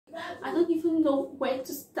I don't even know where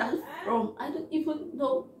to start from. I don't even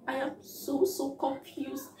know. I am so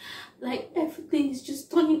confused. Like everything is just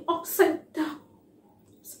turning upside down.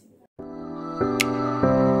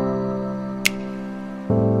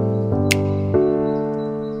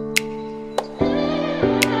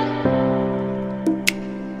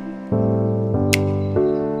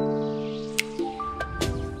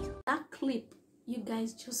 That clip you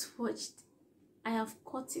guys just watched, I have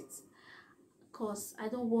cut it because I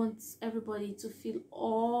don't want everybody to feel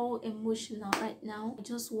all emotional right now. I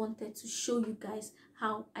just wanted to show you guys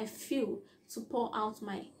how I feel, to pour out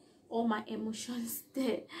all my emotions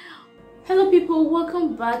there. Hello people,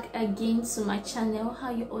 welcome back again to my channel. How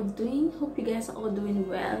you all doing? Hope you guys are all doing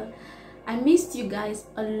well. I missed you guys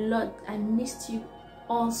a lot. I missed you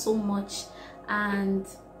all so much, and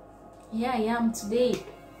here I am today.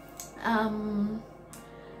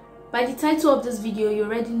 By the title of this video, you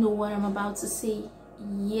already know what I'm about to say.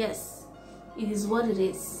 Yes, it is what it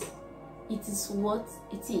is. It is what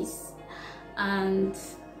it is. And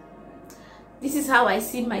this is how I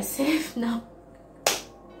see myself now.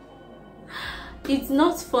 It's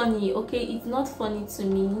not funny, okay? It's not funny to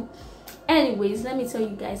me. Anyways, let me tell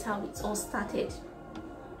you guys how it all started.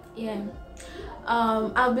 Yeah.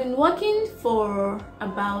 I've been working for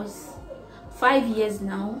about 5 years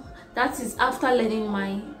now. That is after learning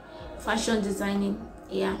my fashion designing.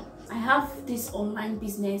 Yeah, I have this online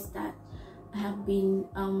business that I have been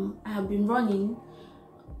running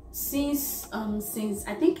since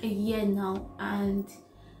I think a year now, and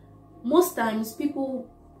most times people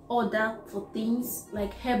order for things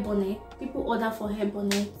like hair bonnet. People order for hair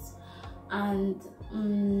bonnets, and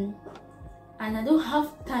I don't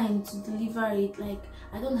have time to deliver it. Like,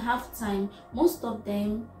 I don't have time. Most of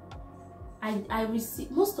them I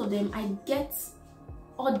get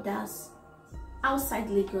orders outside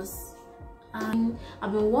Lagos, and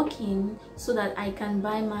I've been working so that I can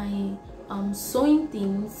buy my sewing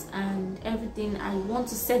things and everything. I want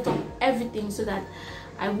to set up everything so that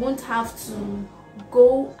I won't have to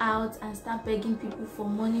go out and start begging people for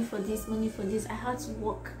money for this, money for this. I had to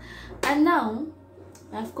work, and now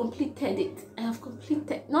I've completed it. I have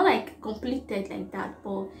completed, not like completed like that,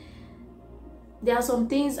 but there are some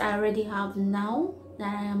things I already have now that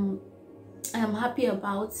I am happy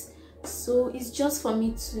about. So it's just for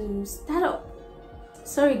me to start up.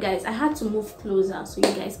 Sorry guys, I had to move closer so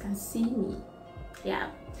you guys can see me. Yeah,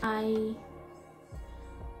 I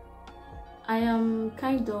am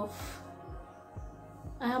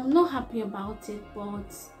not happy about it,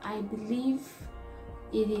 but I believe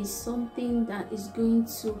it is something that is going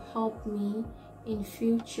to help me in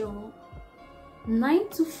future. 9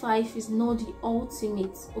 to 5 is not the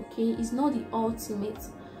ultimate, okay? It's not the ultimate.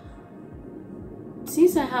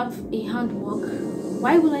 Since I have a handwork,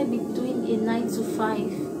 why will I be doing a 9 to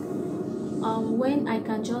 5 when I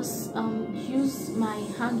can just use my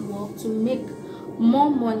handwork to make more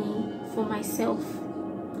money for myself?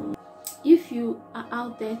 If you are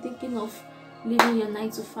out there thinking of leaving your 9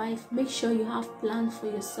 to 5, make sure you have plan for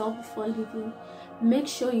yourself before leaving. Make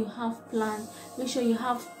sure you have plan. Make sure you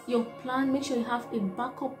have your plan. Make sure you have a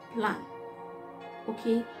backup plan.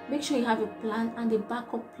 Okay, make sure you have a plan and a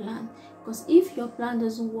backup plan, because if your plan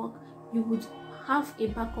doesn't work, you would have a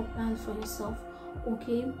backup plan for yourself.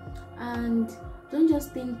 Okay, and don't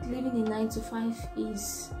just think living a 9 to 5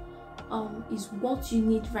 is what you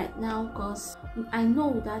need right now, because I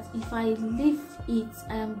know that if I leave it,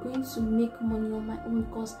 I am going to make money on my own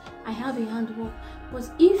because I have a handwork. But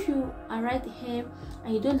if you are right here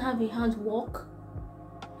and you don't have a handwork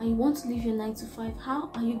and you want to leave your 9 to 5,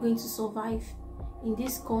 how are you going to survive in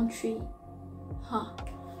this country?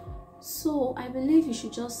 So I believe you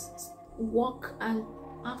should just work and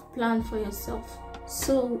have plan for yourself.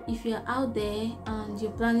 So if you're out there and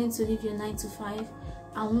you're planning to leave your 9 to 5,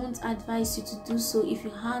 I won't advise you to do so if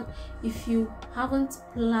you haven't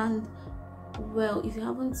planned well. If you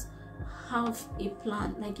haven't have a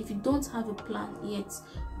plan, like if you don't have a plan yet,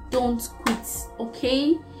 don't quit.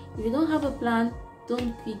 Okay, if you don't have a plan,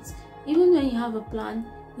 don't quit. Even when you have a plan,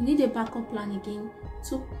 you need a backup plan again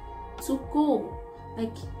to go.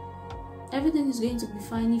 Like, everything is going to be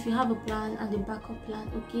fine if you have a plan and a backup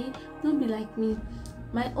plan. Okay, don't be like me.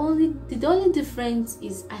 The only difference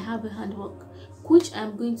is I have a handwork, which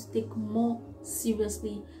I'm going to take more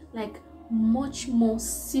seriously, like much more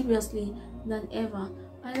seriously than ever,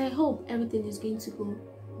 and I hope everything is going to go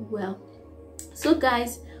well. So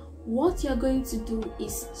guys, what you're going to do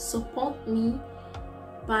is support me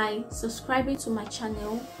by subscribing to my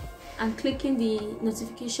channel and clicking the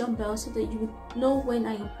notification bell so that you know when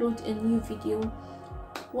I upload a new video.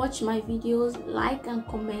 watch my videos, like and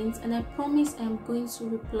comment, and I promise I am going to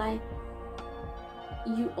reply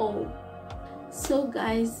you all. So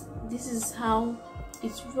guys, this is how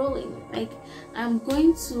it's rolling. Like, I'm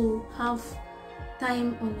going to have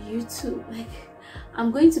time on YouTube. Like,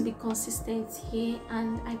 I'm going to be consistent here,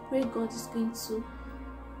 and I pray God is going to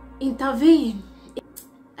intervene.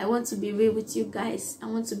 I want to be real with you guys. I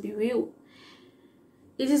want to be real.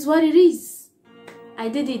 It is what it is. I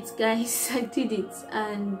did it, guys. I did it,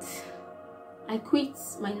 and I quit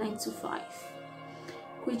my 9 to 5,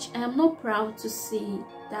 which I am not proud to say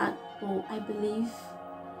that, but I believe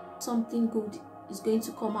something good is going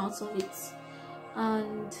to come out of it.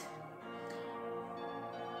 And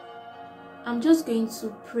I'm just going to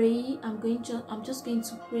pray. I'm just going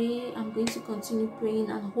to pray. I'm going to continue praying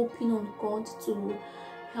and hoping on God to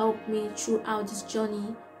help me throughout this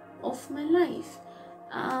journey of my life.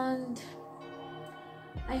 And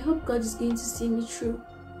I hope God is going to see me through.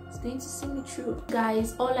 It's going to see me through.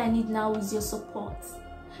 Guys, all I need now is your support.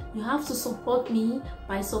 You have to support me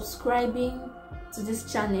by subscribing to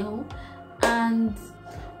this channel and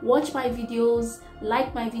watch my videos,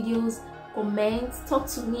 like my videos, comment, talk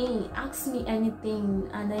to me, ask me anything,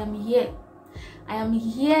 and I am here. I am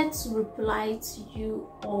here to reply to you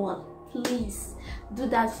all. Please do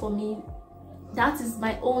that for me. That is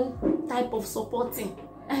my own type of supporting.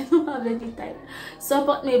 I don't have any type.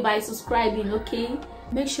 Support me by subscribing, okay?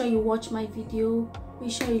 Make sure you watch my video,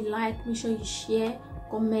 make sure you like, make sure you share,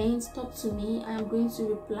 comment, talk to me. I am going to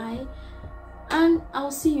reply, and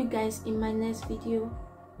I'll see you guys in my next video.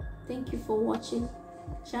 Thank you for watching.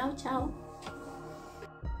 Ciao ciao.